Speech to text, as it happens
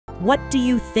What do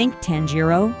you think,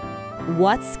 Tanjiro?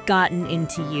 What's gotten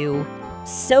into you?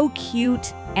 So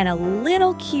cute and a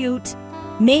little cute.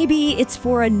 Maybe it's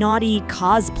for a naughty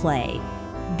cosplay.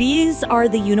 These are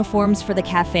the uniforms for the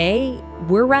cafe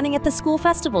we're running at the school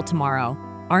festival tomorrow.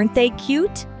 Aren't they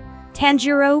cute?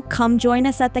 Tanjiro, come join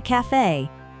us at the cafe.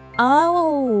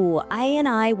 Oh,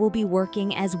 I will be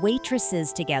working as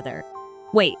waitresses together.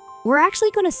 Wait, we're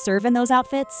actually going to serve in those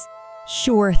outfits?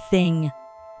 Sure thing.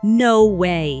 No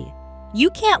way. You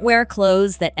can't wear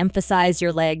clothes that emphasize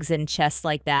your legs and chest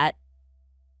like that.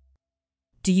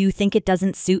 Do you think it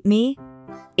doesn't suit me?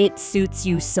 It suits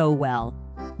you so well.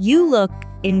 You look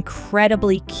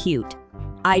incredibly cute.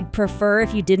 I'd prefer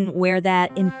if you didn't wear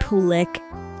that in public.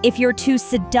 If you're too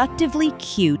seductively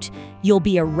cute, you'll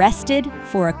be arrested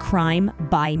for a crime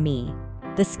by me.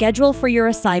 The schedule for your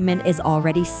assignment is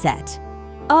already set.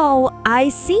 Oh, I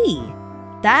see.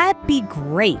 That'd be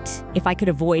great if I could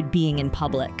avoid being in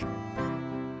public.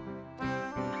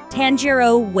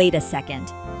 Tanjiro, wait a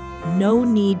second. No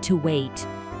need to wait.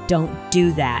 Don't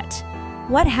do that.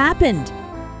 What happened?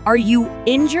 Are you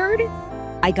injured?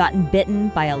 I got bitten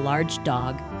by a large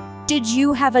dog. Did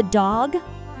you have a dog?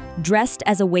 Dressed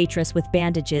as a waitress with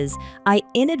bandages, I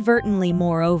inadvertently,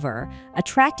 moreover,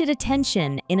 attracted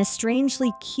attention in a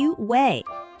strangely cute way.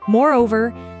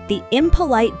 Moreover, the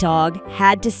impolite dog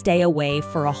had to stay away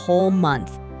for a whole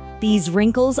month. These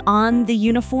wrinkles on the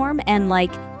uniform and,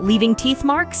 leaving teeth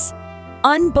marks?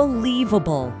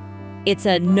 Unbelievable. It's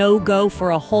a no-go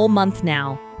for a whole month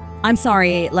now. I'm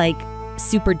sorry,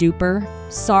 super duper.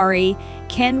 Sorry.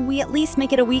 Can we at least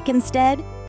make it a week instead?